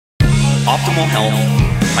optimal health,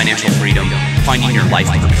 financial freedom, finding your life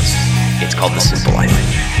purpose. It's called The Simple Life.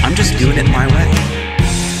 I'm just doing it my way.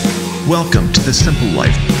 Welcome to The Simple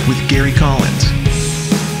Life with Gary Collins,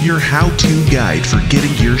 your how-to guide for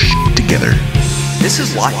getting your shit together. This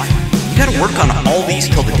is life. You gotta work on all these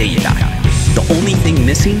till the day you die. The only thing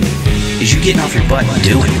missing is you getting off your butt and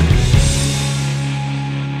doing it.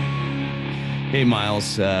 Hey,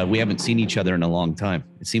 Myles, we haven't seen each other in a long time.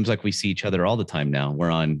 It seems like we see each other all the time now.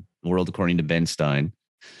 We're on World According to Ben Stein.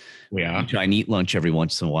 We are. We try and eat lunch every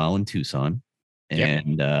once in a while in Tucson.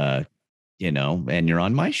 And, and you're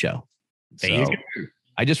on my show. There you go.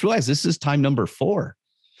 I just realized this is time number 4.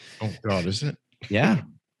 Oh, God, is it? Yeah.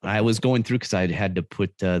 I was going through because I had to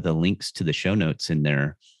put the links to the show notes in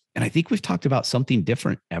there. And I think we've talked about something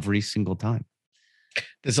different every single time.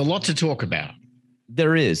 There's a lot to talk about.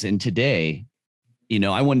 There is. And today,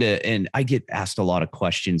 I wanted to, and I get asked a lot of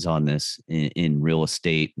questions on this in real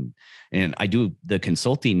estate, and I do the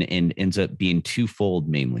consulting, and ends up being twofold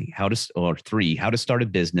mainly: how to start a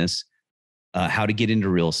business, how to get into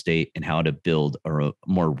real estate, and how to build a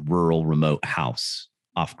more rural, remote house,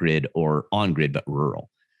 off grid or on grid, but rural.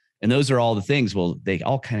 And those are all the things. Well, they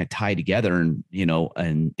all kind of tie together, and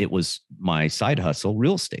and it was my side hustle,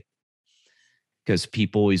 real estate, because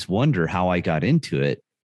people always wonder how I got into it,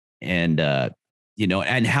 and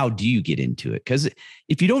and how do you get into it? Because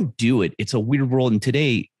if you don't do it, it's a weird world. And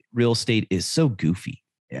today, real estate is so goofy.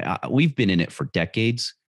 We've been in it for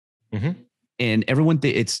decades, and everyone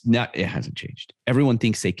it hasn't changed. Everyone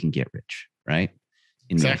thinks they can get rich, right?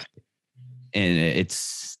 Exactly. And it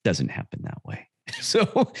doesn't happen that way.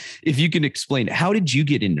 So if you can explain, how did you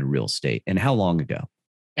get into real estate and how long ago?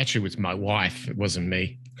 Actually, it was my wife. It wasn't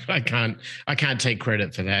me. I can't take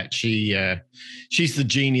credit for that. She's the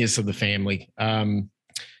genius of the family.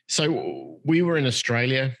 So we were in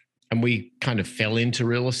Australia and we kind of fell into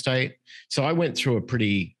real estate. So I went through a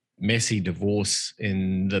pretty messy divorce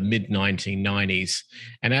in the mid 1990s.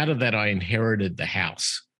 And out of that, I inherited the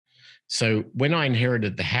house. So when I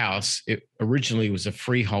inherited the house, it originally was a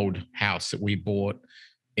freehold house that we bought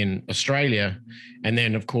in Australia. And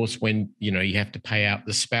then, of course, when, you have to pay out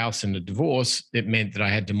the spouse in the divorce, it meant that I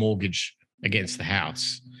had to mortgage against the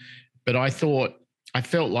house. But I felt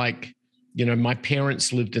like, my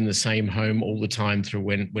parents lived in the same home all the time through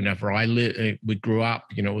whenever we grew up,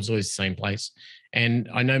 it was always the same place. And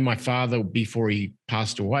I know my father, before he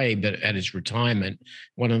passed away, but at his retirement,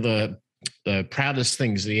 one of the proudest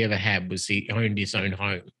things that he ever had was he owned his own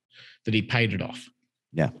home, that he paid it off.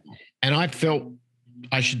 Yeah. And I felt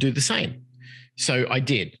I should do the same. So I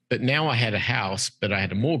did. But now I had a house, but I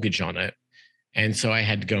had a mortgage on it. And so I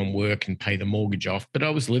had to go and work and pay the mortgage off. But I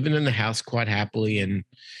was living in the house quite happily. And,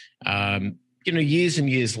 years and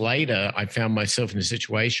years later, I found myself in a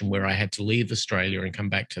situation where I had to leave Australia and come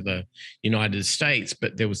back to the United States.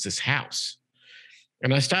 But there was this house.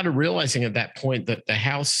 And I started realizing at that point that the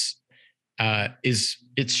house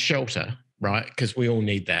it's shelter, right? Because we all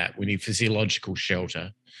need that. We need physiological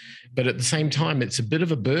shelter. But at the same time, it's a bit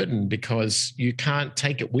of a burden because you can't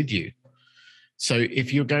take it with you. So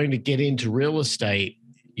if you're going to get into real estate,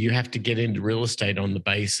 you have to get into real estate on the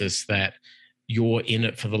basis that you're in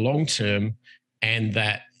it for the long term, and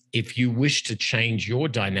that if you wish to change your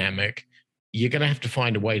dynamic, you're going to have to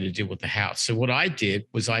find a way to deal with the house. So what I did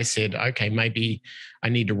was I said, okay, maybe I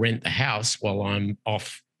need to rent the house while I'm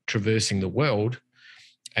off traversing the world.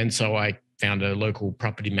 And so I found a local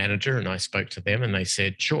property manager and I spoke to them and they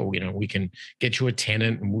said, sure, we can get you a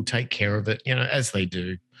tenant and we'll take care of it, as they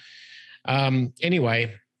do.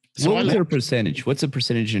 Anyway. So what was their percentage? What's the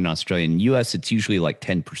percentage in Australia? In US, it's usually like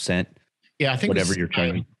 10%. Yeah, I think whatever you're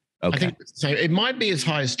trying. Okay. I think so. It might be as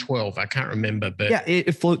high as 12. I can't remember, but yeah,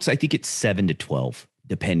 it floats. I think it's 7 to 12,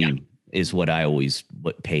 depending, is what I always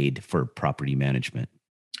paid for property management.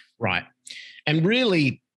 Right. And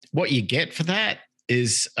really what you get for that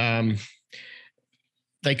is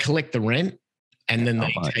they collect the rent and then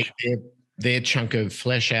they take their chunk of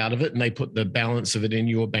flesh out of it and they put the balance of it in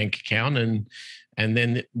your bank account and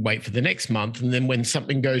then wait for the next month. And then when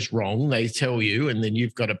something goes wrong, they tell you, and then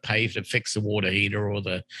you've got to pay to fix the water heater or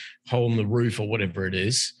the hole in the roof or whatever it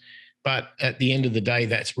is. But at the end of the day,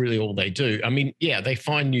 that's really all they do. I mean, yeah, they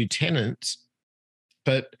find new tenants,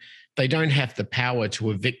 but they don't have the power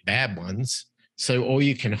to evict bad ones. So all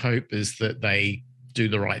you can hope is that they do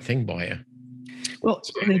the right thing by you. Well,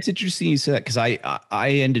 it's interesting you said that because I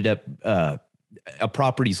ended up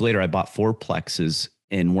properties later. I bought 4 plexes,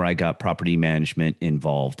 and where I got property management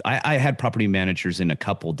involved. I had property managers in a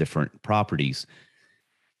couple different properties,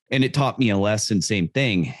 and it taught me a lesson. Same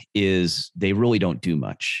thing is they really don't do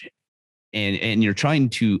much. and you're trying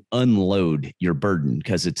to unload your burden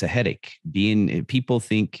because it's a headache. People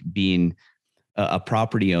think being a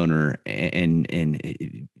property owner and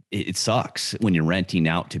it sucks when you're renting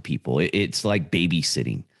out to people. It's like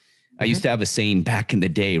babysitting. I used to have a saying back in the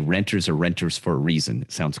day, renters are renters for a reason.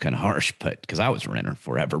 It sounds kind of harsh, but because I was a renter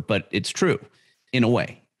forever, but it's true in a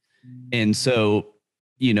way. And so,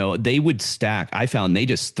 they would stack. I found they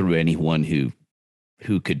just threw anyone who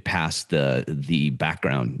could pass the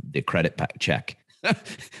background, the credit check.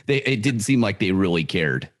 It didn't seem like they really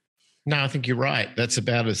cared. No, I think you're right. That's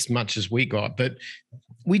about as much as we got, but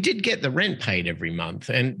we did get the rent paid every month.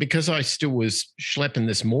 And because I still was schlepping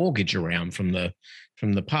this mortgage around from the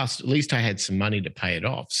past, at least I had some money to pay it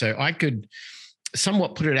off. So I could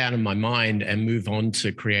somewhat put it out of my mind and move on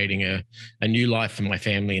to creating a new life for my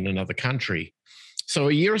family in another country. So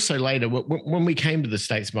a year or so later, when we came to the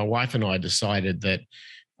States, my wife and I decided that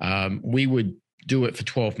we would do it for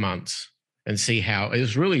 12 months and see how, it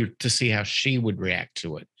was really to see how she would react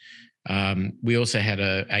to it. We also had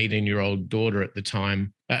a 18-year-old daughter at the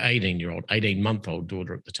time, 18-month-old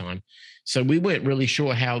daughter at the time. So we weren't really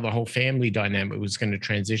sure how the whole family dynamic was going to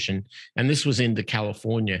transition. And this was into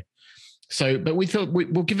California. So, but we thought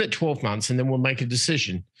we'll give it 12 months and then we'll make a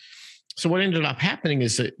decision. So what ended up happening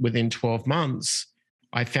is that within 12 months,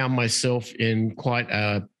 I found myself in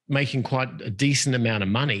making quite a decent amount of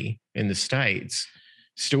money in the States,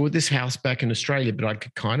 still with this house back in Australia, but I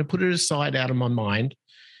could kind of put it aside out of my mind.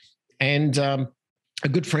 And a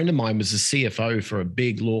good friend of mine was a CFO for a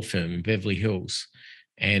big law firm in Beverly Hills.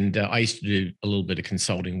 And I used to do a little bit of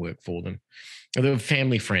consulting work for them. And they were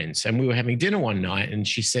family friends. And we were having dinner one night and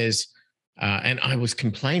she says, and I was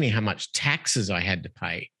complaining how much taxes I had to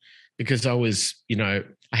pay because I was, I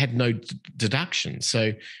had no deductions.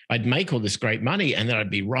 So I'd make all this great money and then I'd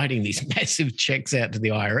be writing these massive checks out to the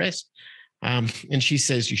IRS. And she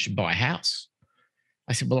says, you should buy a house.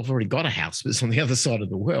 I said, well, I've already got a house, but it's on the other side of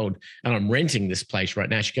the world and I'm renting this place right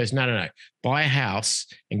now. She goes, no, buy a house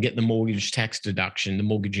and get the mortgage tax deduction, the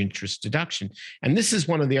mortgage interest deduction. And this is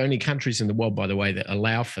one of the only countries in the world, by the way, that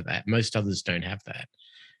allow for that. Most others don't have that.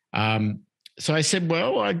 So I said,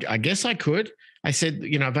 well, I guess I could. I said,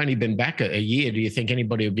 I've only been back a year. Do you think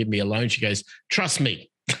anybody will give me a loan? She goes, trust me.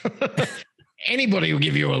 Anybody will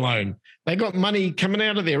give you a loan. They got money coming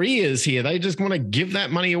out of their ears here. They just want to give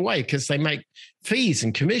that money away because they make fees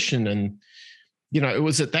and commission. And, it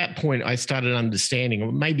was at that point I started understanding,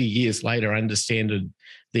 or maybe years later, I understood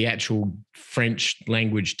the actual French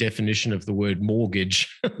language definition of the word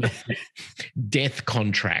mortgage, death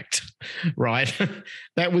contract, right?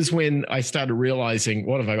 That was when I started realizing,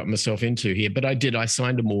 what have I got myself into here? But I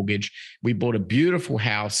signed a mortgage. We bought a beautiful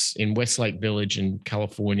house in Westlake Village in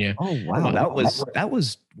California. Oh, wow. That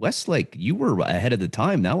was Westlake. You were ahead of the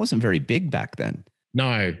time. That wasn't very big back then.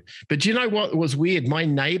 No, but do you know what was weird? My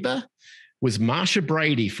neighbor was Marsha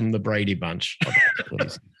Brady from the Brady Bunch.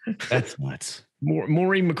 That's nuts.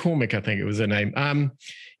 Maureen McCormick, I think it was her name.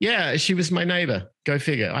 Yeah, she was my neighbor. Go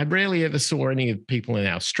figure. I rarely ever saw any of people in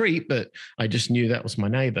our street, but I just knew that was my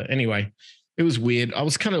neighbor. Anyway, it was weird. I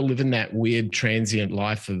was kind of living that weird transient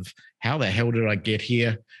life of how the hell did I get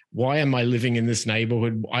here? Why am I living in this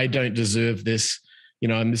neighborhood? I don't deserve this.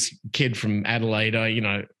 I'm this kid from Adelaide.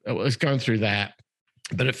 I was going through that,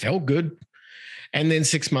 but it felt good. And then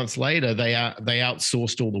 6 months later, they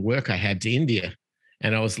outsourced all the work I had to India.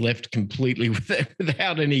 And I was left completely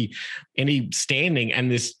without any standing. And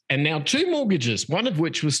now 2 mortgages, one of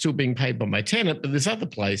which was still being paid by my tenant, but this other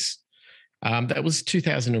place, that was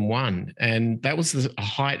 2001. And that was the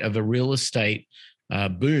height of a real estate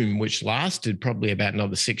boom, which lasted probably about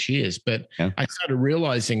another 6 years. But yeah. I started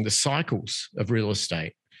realizing the cycles of real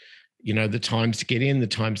estate, the times to get in, the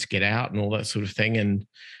times to get out and all that sort of thing.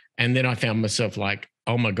 And then I found myself like,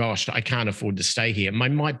 oh my gosh, I can't afford to stay here.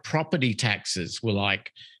 My property taxes were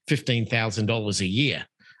like $15,000 a year.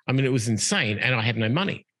 I mean, it was insane. And I had no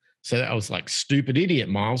money. So I was like, stupid idiot,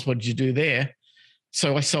 Myles, what did you do there?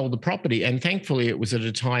 So I sold the property. And thankfully, it was at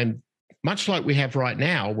a time, much like we have right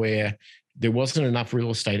now, where there wasn't enough real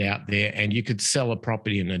estate out there and you could sell a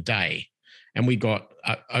property in a day. And we got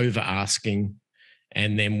over asking.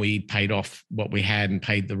 And then we paid off what we had and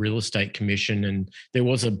paid the real estate commission. And there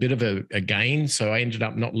was a bit of a gain. So I ended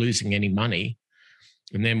up not losing any money.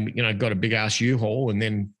 And then, got a big ass U-Haul and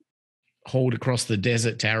then hauled across the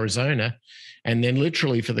desert to Arizona. And then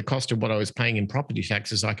literally for the cost of what I was paying in property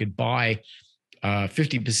taxes, I could buy a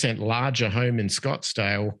 50% larger home in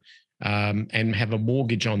Scottsdale and have a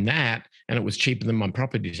mortgage on that. And it was cheaper than my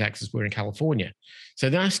property taxes were in California. So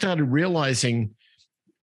then I started realizing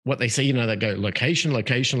what they say, they go location,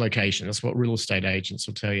 location, location. That's what real estate agents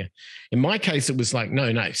will tell you. In my case, it was like,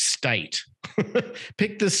 no, state.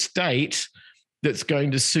 Pick the state that's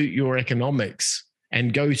going to suit your economics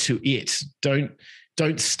and go to it.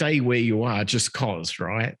 Don't stay where you are just cause,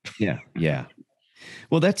 right? Yeah. Yeah.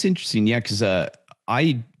 Well, that's interesting. Yeah. Cause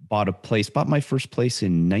I bought my first place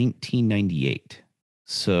in 1998.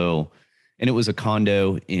 So, and it was a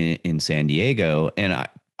condo in San Diego, and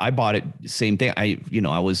I bought it, same thing. I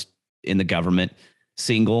was in the government,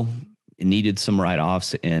 single, needed some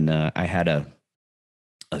write-offs. And I had a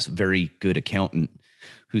very good accountant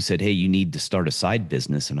who said, hey, you need to start a side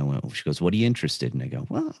business. And I went, she goes, what are you interested in? I go,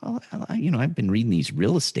 well, I've been reading these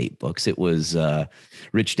real estate books. It was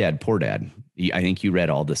Rich Dad, Poor Dad. I think you read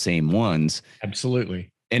all the same ones. Absolutely.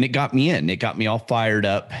 And it got me in. It got me all fired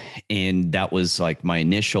up. And that was like my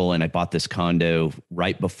initial. And I bought this condo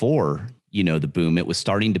right before, the boom. It was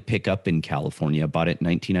starting to pick up in California. I bought it in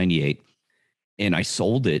 1998. And I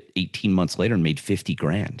sold it 18 months later and made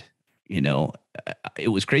 $50,000. It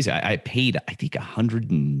was crazy. I paid, I think,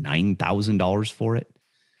 $109,000 for it.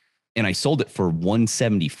 And I sold it for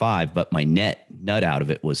 $175,000, but my nut out of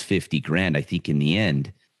it was $50,000, I think, in the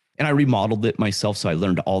end. And I remodeled it myself. So I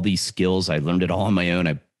learned all these skills. I learned it all on my own.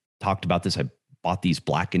 I talked about this. I bought these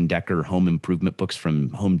Black & Decker home improvement books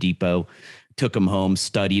from Home Depot, took them home,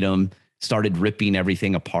 studied them, started ripping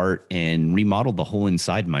everything apart, and remodeled the whole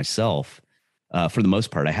inside myself. For the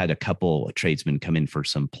most part, I had a couple of tradesmen come in for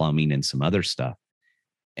some plumbing and some other stuff.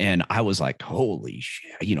 And I was like, holy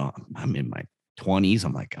shit, I'm in my 20s.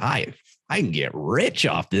 I'm like, I can get rich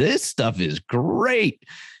off this stuff. Is great.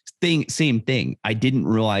 Same thing. I didn't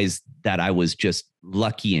realize that I was just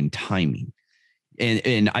lucky in timing.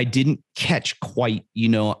 And I didn't catch quite,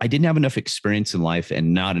 I didn't have enough experience in life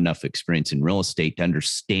and not enough experience in real estate to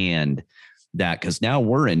understand that, because now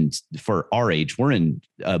for our age, we're in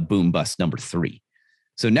boom bust number 3.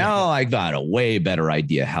 So now I got a way better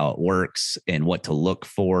idea how it works and what to look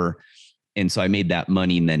for. And so I made that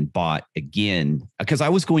money and then bought again, because I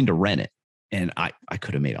was going to rent it. And I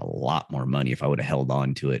could have made a lot more money if I would have held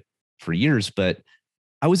on to it for years. But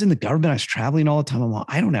I was in the government. I was traveling all the time. I'm like,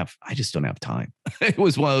 I just don't have time. It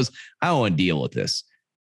was one of those, I don't want to deal with this.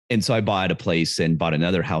 And so I bought a place and bought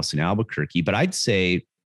another house in Albuquerque. But I'd say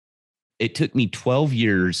it took me 12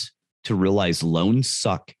 years to realize loans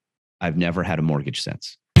suck. I've never had a mortgage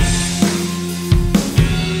since.